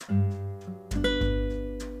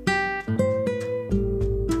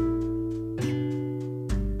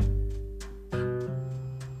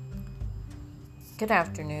Good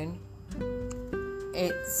afternoon.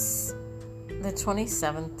 It's the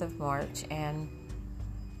 27th of March, and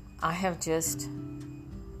I have just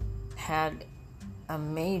had a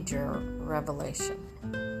major revelation.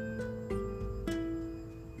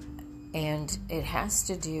 And it has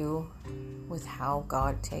to do with how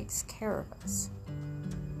God takes care of us.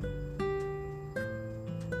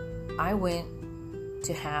 I went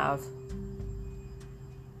to have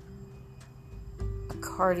a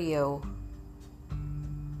cardio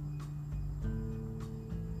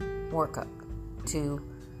workup to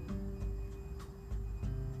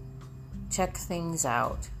check things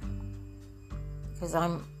out, because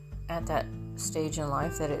I'm at that stage in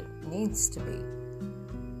life that it needs to be,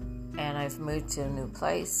 and I've moved to a new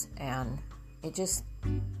place, and it just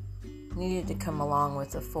needed to come along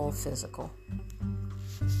with a full physical,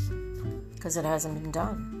 because it hasn't been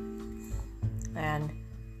done. And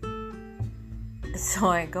so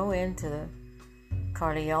I go into the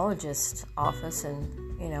cardiologist's office and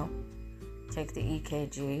take the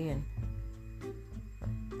EKG, and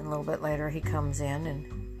a little bit later he comes in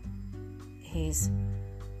and he's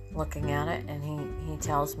looking at it, and he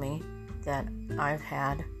tells me that I've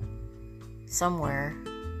had somewhere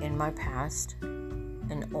in my past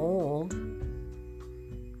an old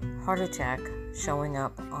heart attack showing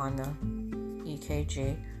up on the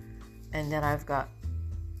EKG, and that I've got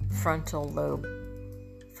frontal lobe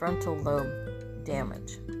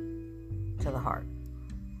damage to the heart,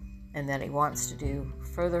 and that he wants to do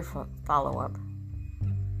further follow-up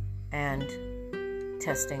and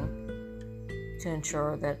testing to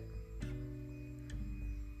ensure that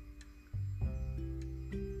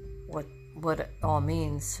what it all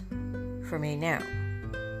means for me now.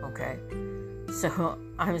 Okay, so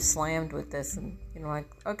I'm slammed with this, and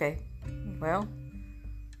okay, well,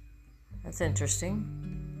 that's interesting.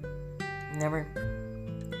 Never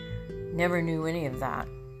knew any of that.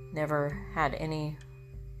 Never had any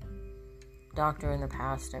doctor in the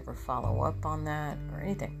past ever follow up on that or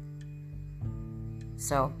anything.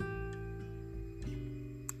 So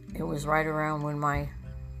it was right around when my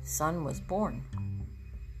son was born.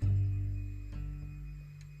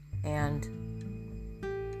 And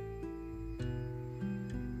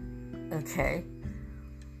okay,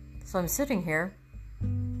 so I'm sitting here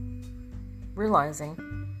realizing,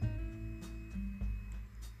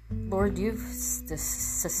 Lord, you've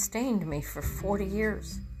sustained me for 40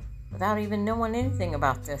 years without even knowing anything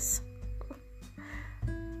about this.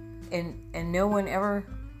 And no one ever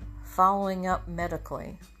following up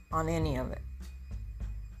medically on any of it.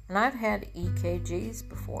 And I've had EKGs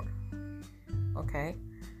before. Okay?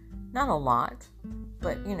 Not a lot,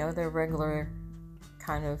 but they're regular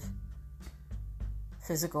kind of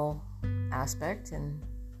physical aspect, and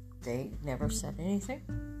they never said anything.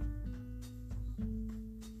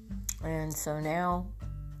 And so now,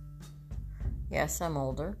 yes, I'm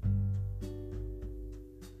older,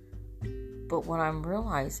 but what I'm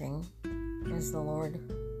realizing is the Lord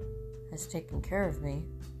has taken care of me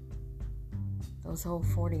those whole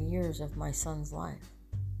 40 years of my son's life.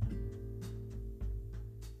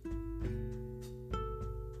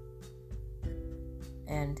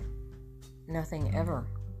 And nothing ever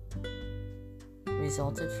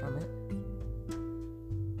resulted from it.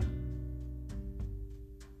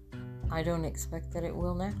 I don't expect that it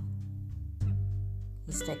will now.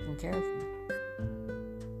 He's taking care of me.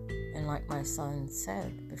 And like my son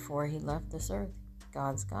said before he left this earth,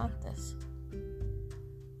 God's got this.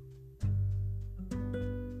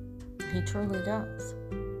 He truly does.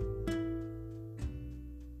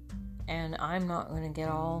 And I'm not going to get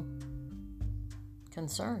all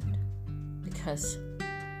concerned, because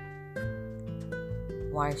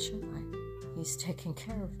why should I? He's taking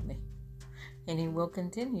care of me. And he will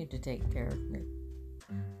continue to take care of me.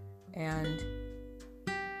 And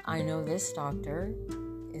I know this doctor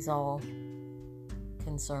is all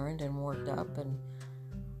concerned and worked up and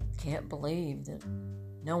can't believe that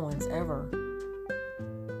no one's ever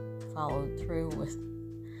followed through with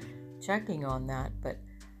checking on that. But,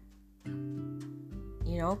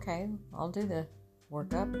 okay, I'll do the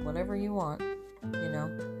workup, whatever you want,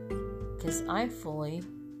 because I fully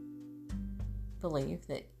believe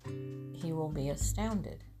that he will be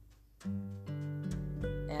astounded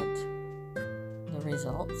at the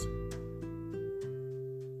results,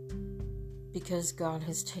 because God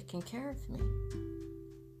has taken care of me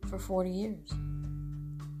for 40 years.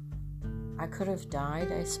 I could have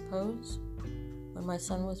died, I suppose, when my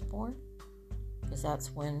son was born, because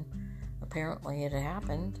that's when apparently it had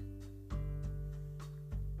happened.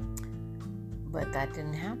 But that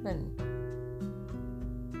didn't happen.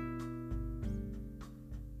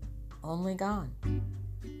 Only God.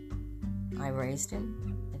 I raised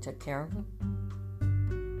him. I took care of him.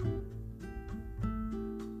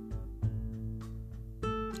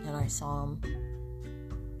 And I saw him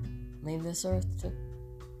leave this earth to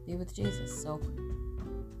be with Jesus. So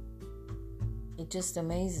it just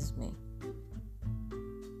amazes me,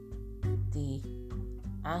 the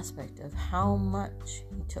aspect of how much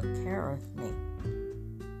he took care of me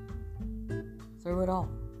through it all.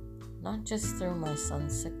 Not just through my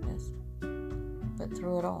son's sickness, but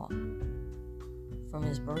through it all. From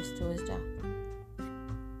his birth to his death.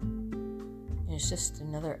 And it's just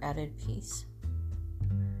another added piece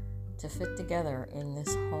to fit together in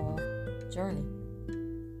this whole journey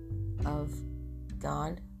of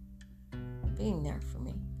God being there for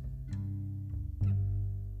me.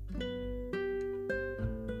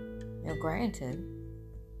 Now, granted,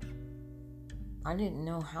 I didn't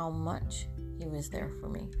know how much he was there for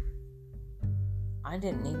me. I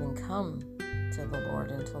didn't even come to the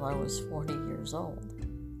Lord until I was 40 years old.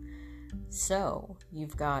 So,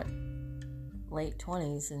 you've got late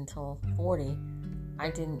 20s until 40. I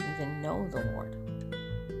didn't even know the Lord.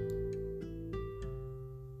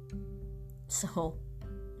 So,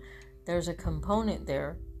 there's a component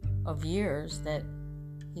there of years that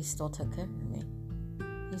he still took care of me.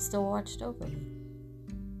 He still watched over me.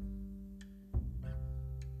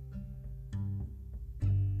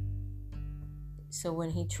 So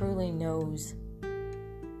when he truly knows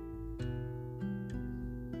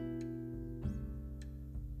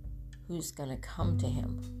who's going to come to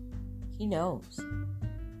him, he knows.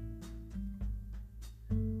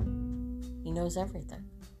 He knows everything.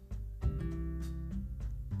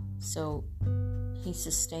 So he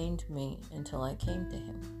sustained me until I came to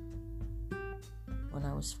him when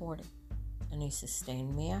I was 40. And he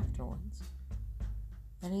sustained me afterwards.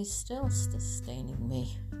 And he's still sustaining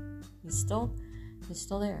me. He's still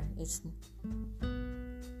there. It's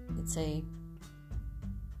a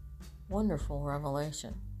wonderful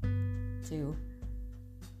revelation to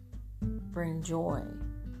bring joy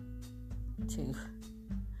to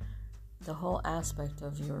the whole aspect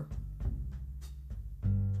of your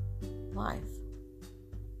life.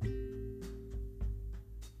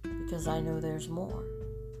 Because I know there's more.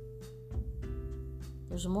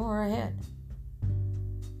 There's more ahead.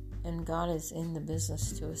 And God is in the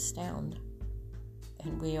business to astound.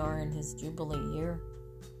 And we are in his Jubilee year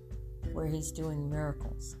where he's doing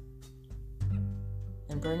miracles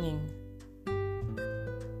and bringing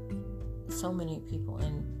so many people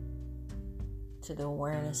in to the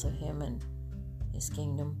awareness of him and his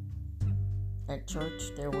kingdom. At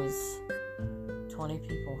church, there was 20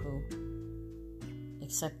 people who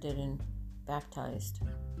accepted and baptized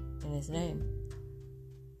in his name.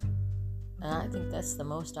 And I think that's the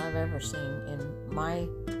most I've ever seen in my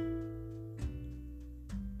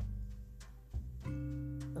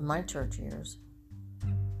church years,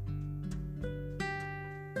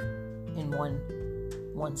 in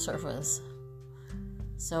one service.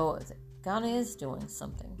 So God is doing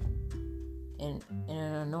something in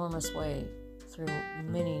an enormous way through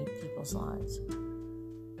many people's lives.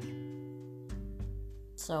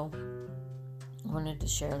 So I wanted to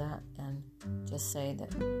share that and just say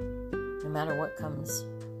that no matter what comes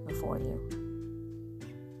before you,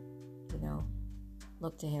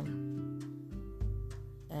 look to him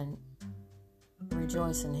and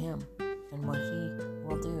rejoice in him and what he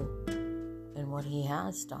will do and what he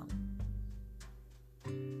has done.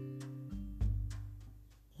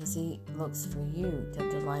 As he looks for you to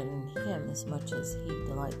delight in him as much as he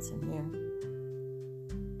delights in you.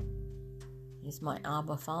 He's my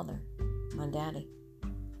Abba Father, my daddy.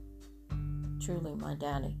 Truly my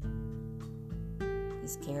daddy.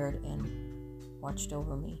 He's cared and watched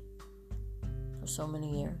over me for so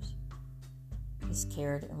many years. He's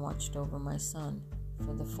cared and watched over my son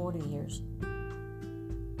for the 40 years.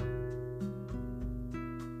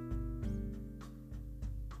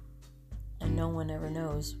 And no one ever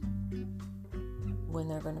knows when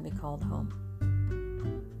they're going to be called home.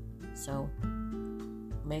 So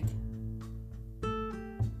make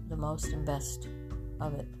the most and best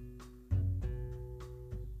of it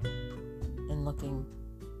in looking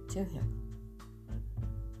to him.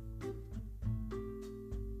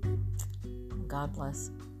 God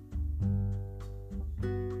bless.